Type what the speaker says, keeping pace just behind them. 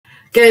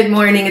Good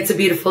morning. It's a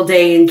beautiful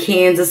day in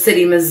Kansas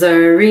City,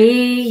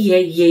 Missouri.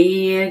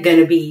 Yeah.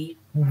 Gonna be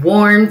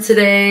warm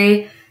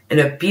today and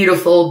a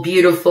beautiful,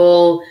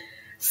 beautiful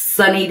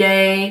sunny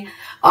day.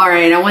 All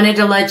right. I wanted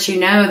to let you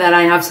know that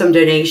I have some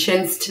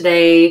donations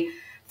today.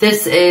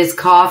 This is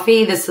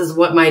KOFI. This is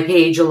what my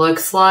page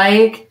looks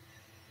like.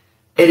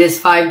 It is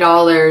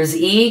 $5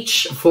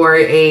 each for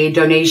a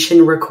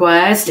donation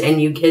request,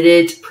 and you get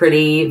it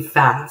pretty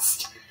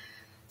fast.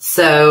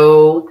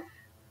 So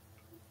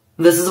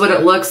this is what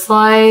it looks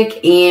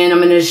like, and I'm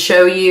going to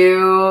show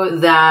you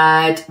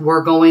that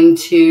we're going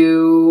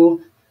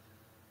to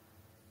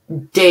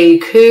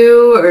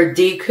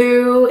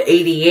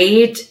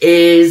Deku88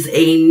 is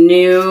a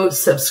new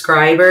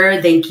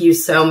subscriber. Thank you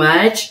so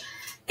much.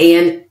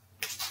 And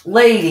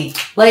lady,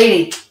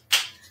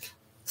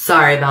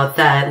 sorry about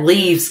that.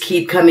 Leaves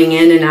keep coming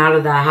in and out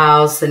of the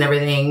house and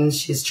everything.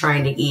 She's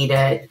trying to eat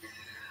it.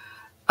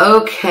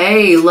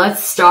 Okay,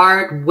 let's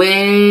start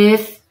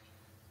with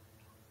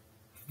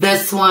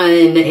this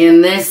one,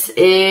 and this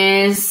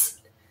is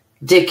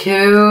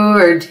Deku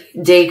or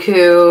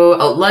Deku.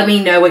 Oh, let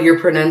me know what your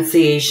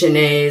pronunciation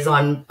is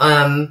on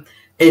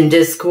in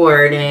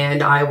Discord,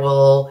 and I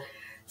will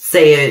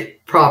say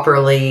it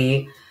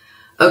properly.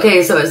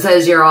 Okay, so it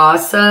says you're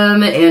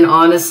awesome, and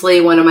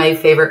honestly, one of my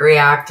favorite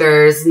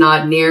reactors.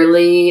 Not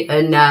nearly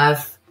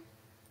enough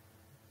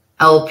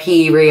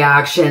LP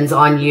reactions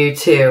on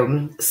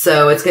YouTube,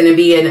 so it's going to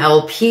be an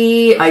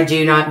LP. I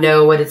do not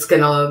know what it's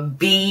going to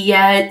be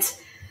yet.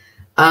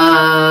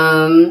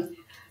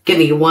 Give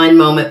me one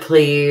moment,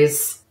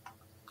 please.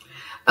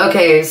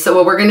 Okay, so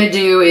what we're going to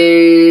do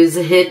is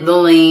hit the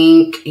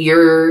link.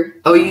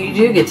 Oh, you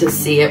do get to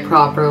see it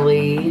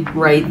properly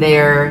right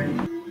there.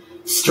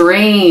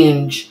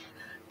 Strange.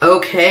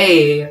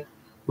 Okay,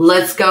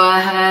 let's go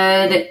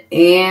ahead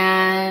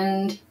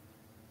and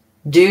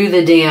do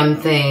the damn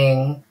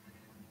thing.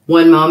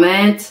 One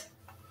moment.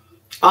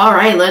 All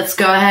right, let's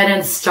go ahead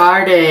and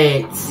start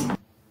it.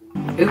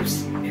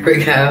 Oops, here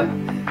we go.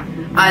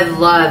 I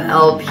love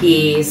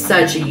LP,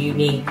 such a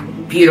unique,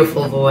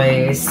 beautiful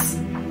voice.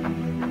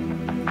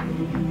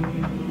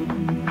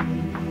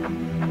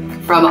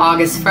 From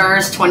August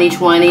 1st,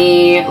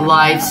 2020,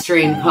 live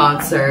stream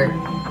concert.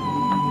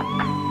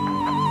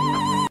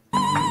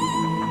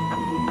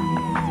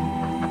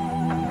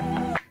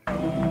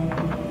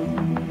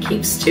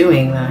 Keeps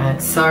doing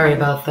that. Sorry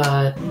about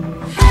that.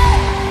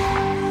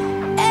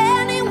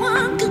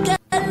 Anyone could get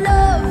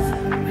love.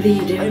 What are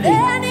you doing?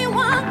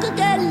 Anyone could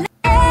get laid.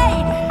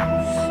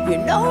 You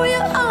know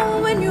you're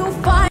home when you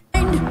find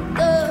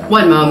the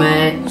one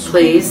moment,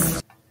 please.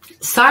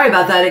 Sorry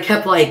about that. It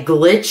kept like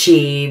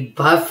glitchy,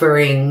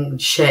 buffering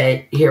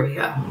shit. Here we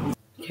go.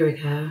 Here we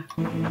go.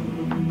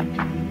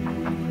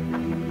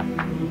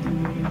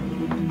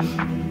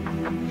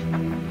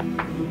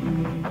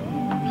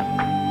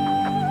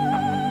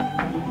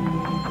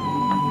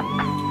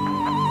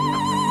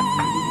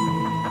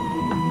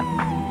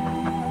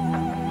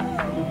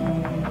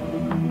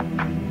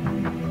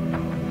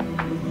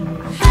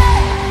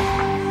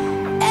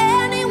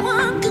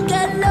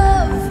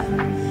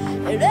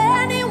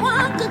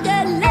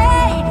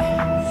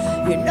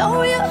 You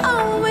know you're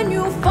home when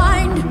you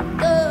find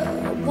the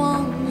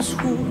ones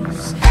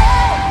who's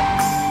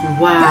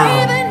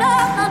brave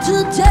enough not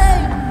to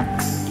tame.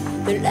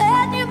 They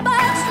let you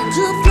burst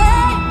into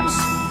flames.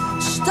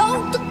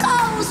 Stoke the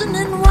coals and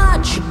then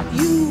watch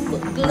you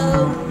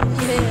glow.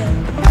 Yeah,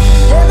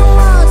 they're the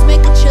ones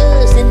make a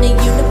choice in the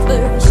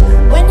universe.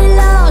 When you're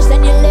lost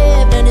and you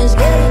lived and it's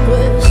getting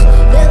worse.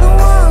 They're the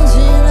ones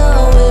you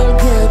know will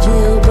get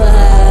you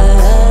by.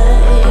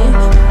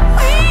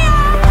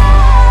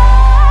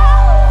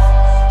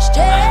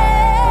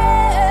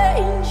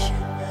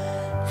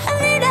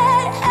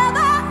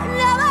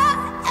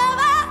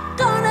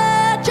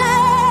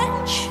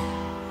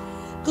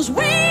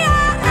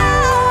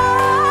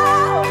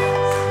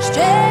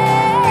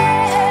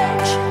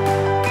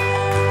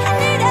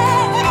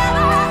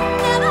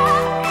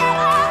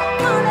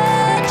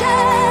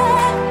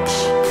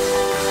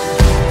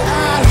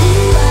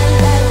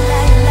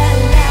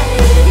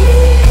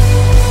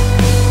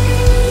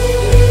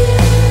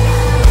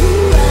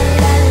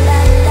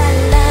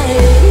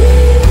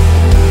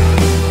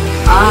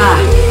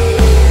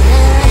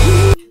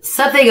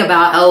 Something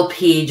about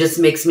LP just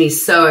makes me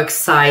so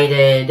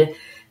excited,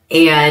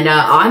 and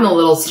I'm a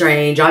little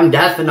strange. I'm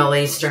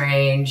definitely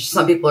strange.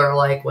 Some people are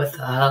like, what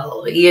the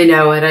hell? You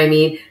know what I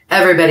mean?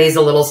 Everybody's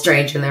a little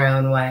strange in their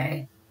own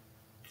way.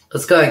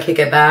 Let's go and kick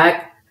it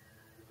back.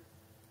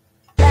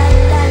 This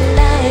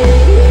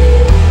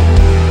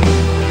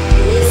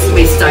will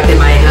be stuck in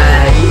my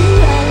head.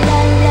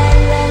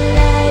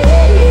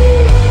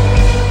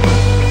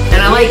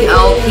 And I like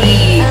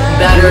LP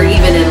better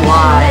even in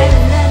live.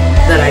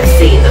 That I've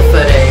seen the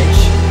footage.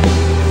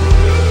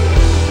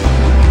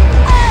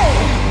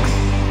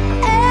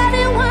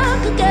 Anyone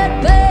could get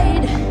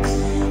paid,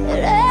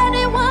 and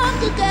anyone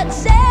could get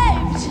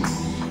saved,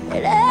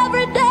 and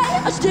every day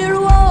I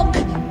still walk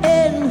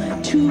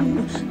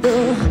into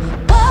the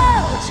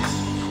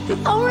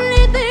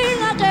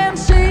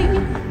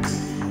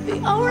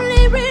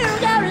only real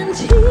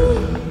guarantee.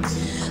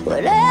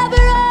 Whenever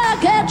I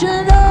catch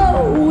a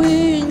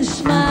knowing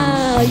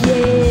smile,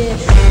 yeah.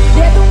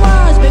 They're the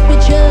ones make me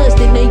trust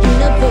in the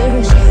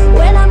universe.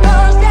 When I'm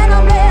lost and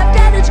I'm left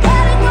and it's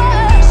getting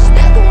worse,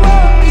 they're the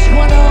ones who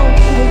know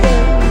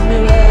me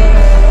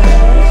well.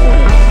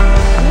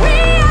 We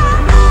are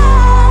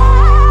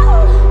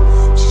all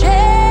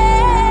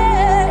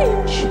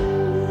change,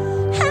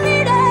 and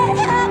it ain't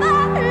ever,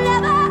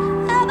 ever,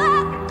 ever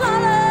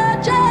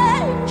gonna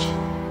change.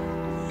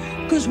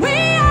 'Cause we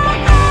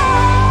are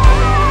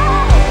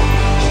all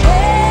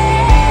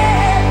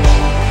change,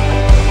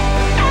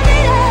 and it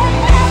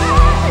ain't ever,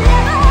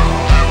 ever,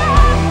 ever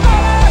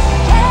gonna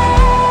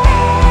change.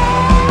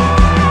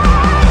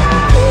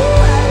 Ooh,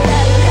 la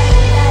la la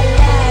la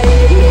la,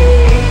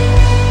 yeah,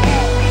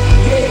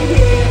 yeah,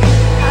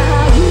 yeah.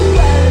 Ah, ooh,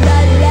 la la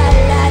la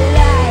la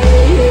la,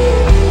 yeah,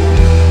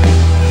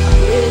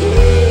 yeah,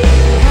 yeah.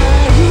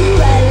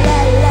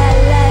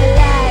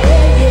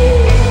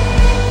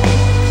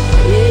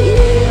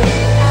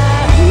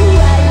 Ah, ooh,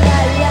 la la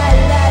la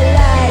la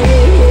la, yeah, yeah.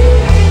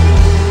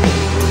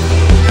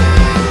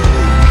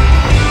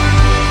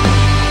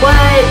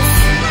 What?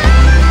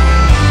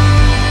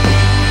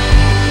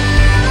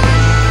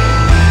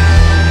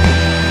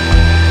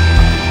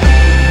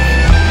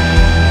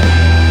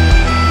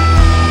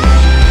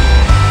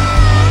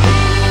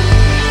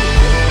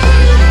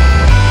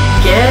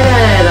 Get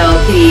it,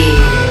 LP.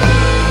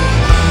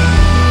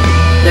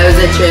 Nose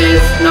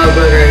itches, no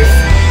boogers.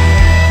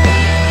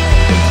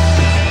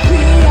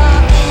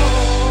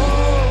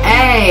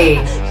 Hey!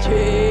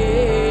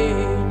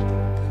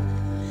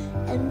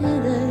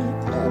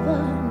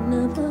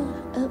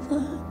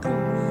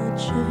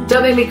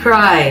 Don't make me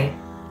cry.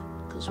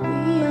 'Cause we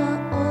are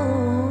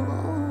all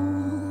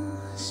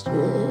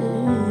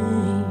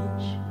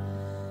strange,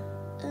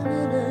 and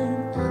it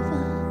ain't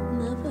ever,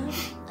 never,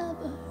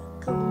 ever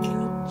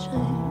gonna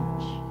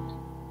change.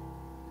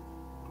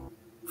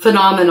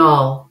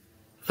 Phenomenal.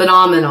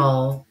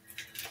 Phenomenal.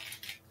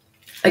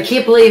 I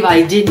can't believe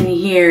I didn't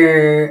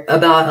hear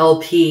about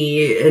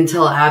LP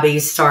until Abby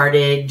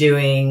started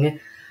doing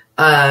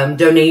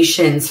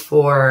donations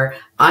for.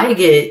 I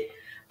get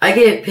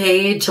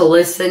paid to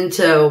listen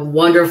to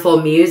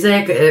wonderful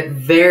music. I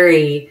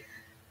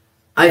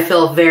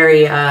feel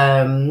very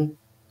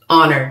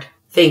honored.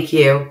 Thank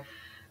you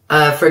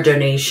for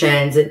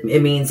donations.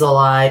 It means a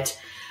lot.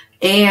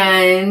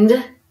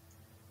 And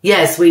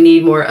yes, we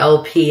need more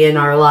LP in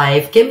our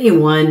life. Give me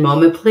one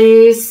moment,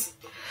 please.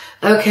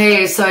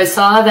 Okay, so I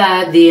saw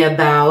that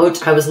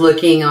I was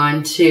looking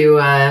on to,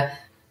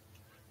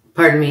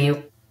 pardon me.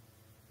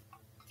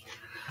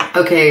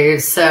 Okay,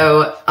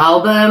 so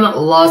album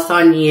Lost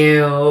on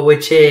You,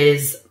 which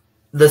is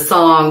the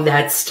song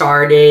that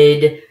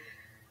started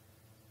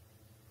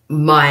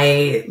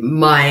my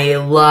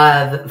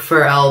love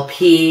for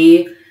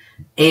LP,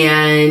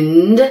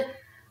 and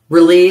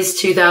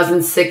released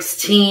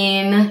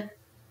 2016.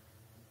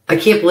 I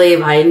can't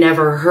believe I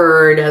never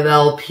heard of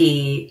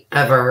LP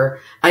ever.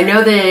 I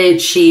know that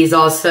she's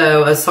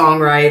also a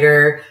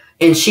songwriter,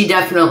 and she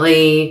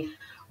definitely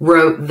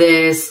wrote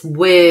this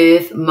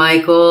with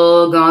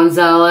Michael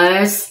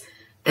Gonzalez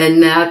and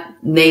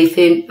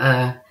Nathan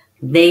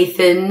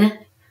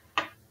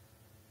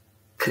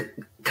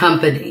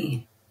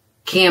Campany.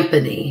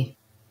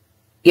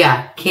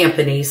 Yeah,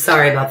 Campany.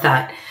 Sorry about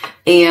that.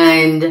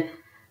 And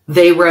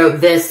they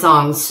wrote this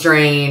song,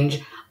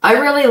 Strange. I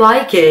really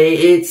like it.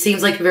 It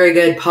seems like a very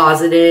good,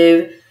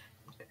 positive.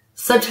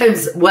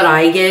 Sometimes what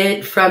I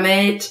get from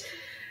it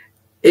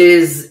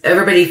is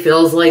everybody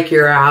feels like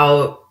you're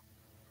out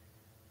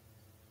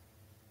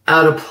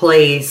of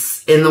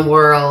place in the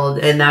world,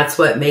 and that's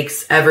what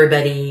makes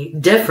everybody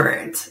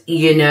different,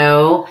 you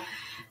know?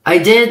 I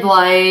did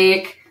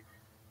like,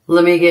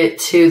 let me get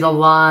to the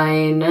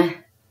line.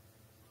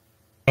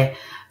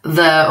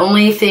 The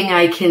only thing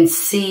I can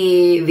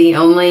see, the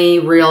only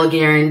real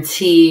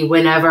guarantee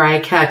whenever I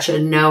catch a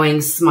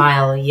knowing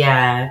smile,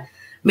 yeah.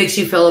 Makes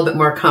you feel a bit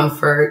more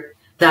comfort.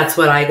 That's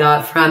what I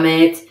got from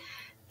it.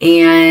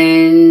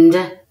 And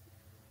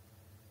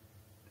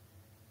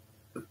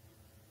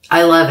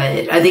I love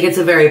it. I think it's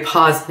a very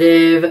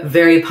positive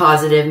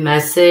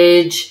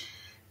message.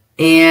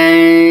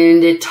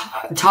 And it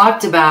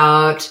talked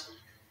about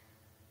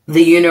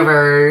the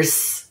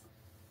universe.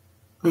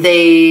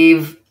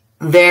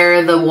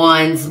 They're the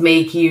ones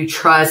make you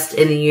trust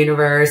in the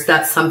universe.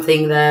 That's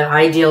something that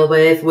I deal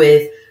with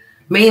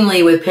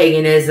mainly with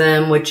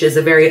paganism, which is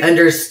a very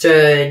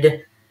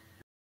understood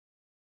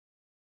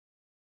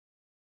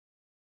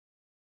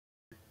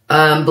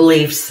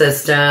belief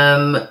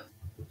system,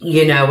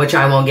 you know, which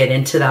I won't get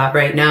into that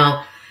right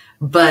now.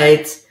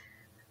 But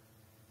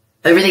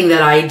everything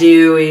that I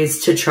do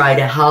is to try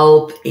to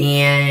help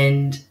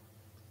and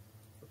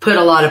put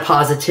a lot of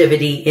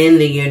positivity in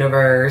the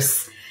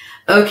universe.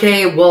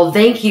 Okay, well,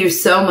 thank you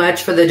so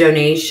much for the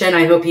donation.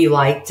 I hope you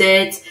liked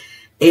it.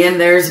 And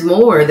there's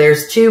more.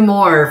 There's two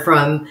more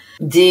from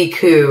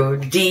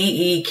Deku,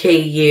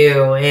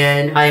 D-E-K-U.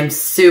 And I'm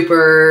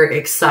super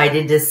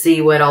excited to see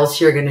what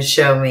else you're going to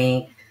show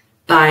me.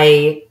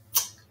 Bye.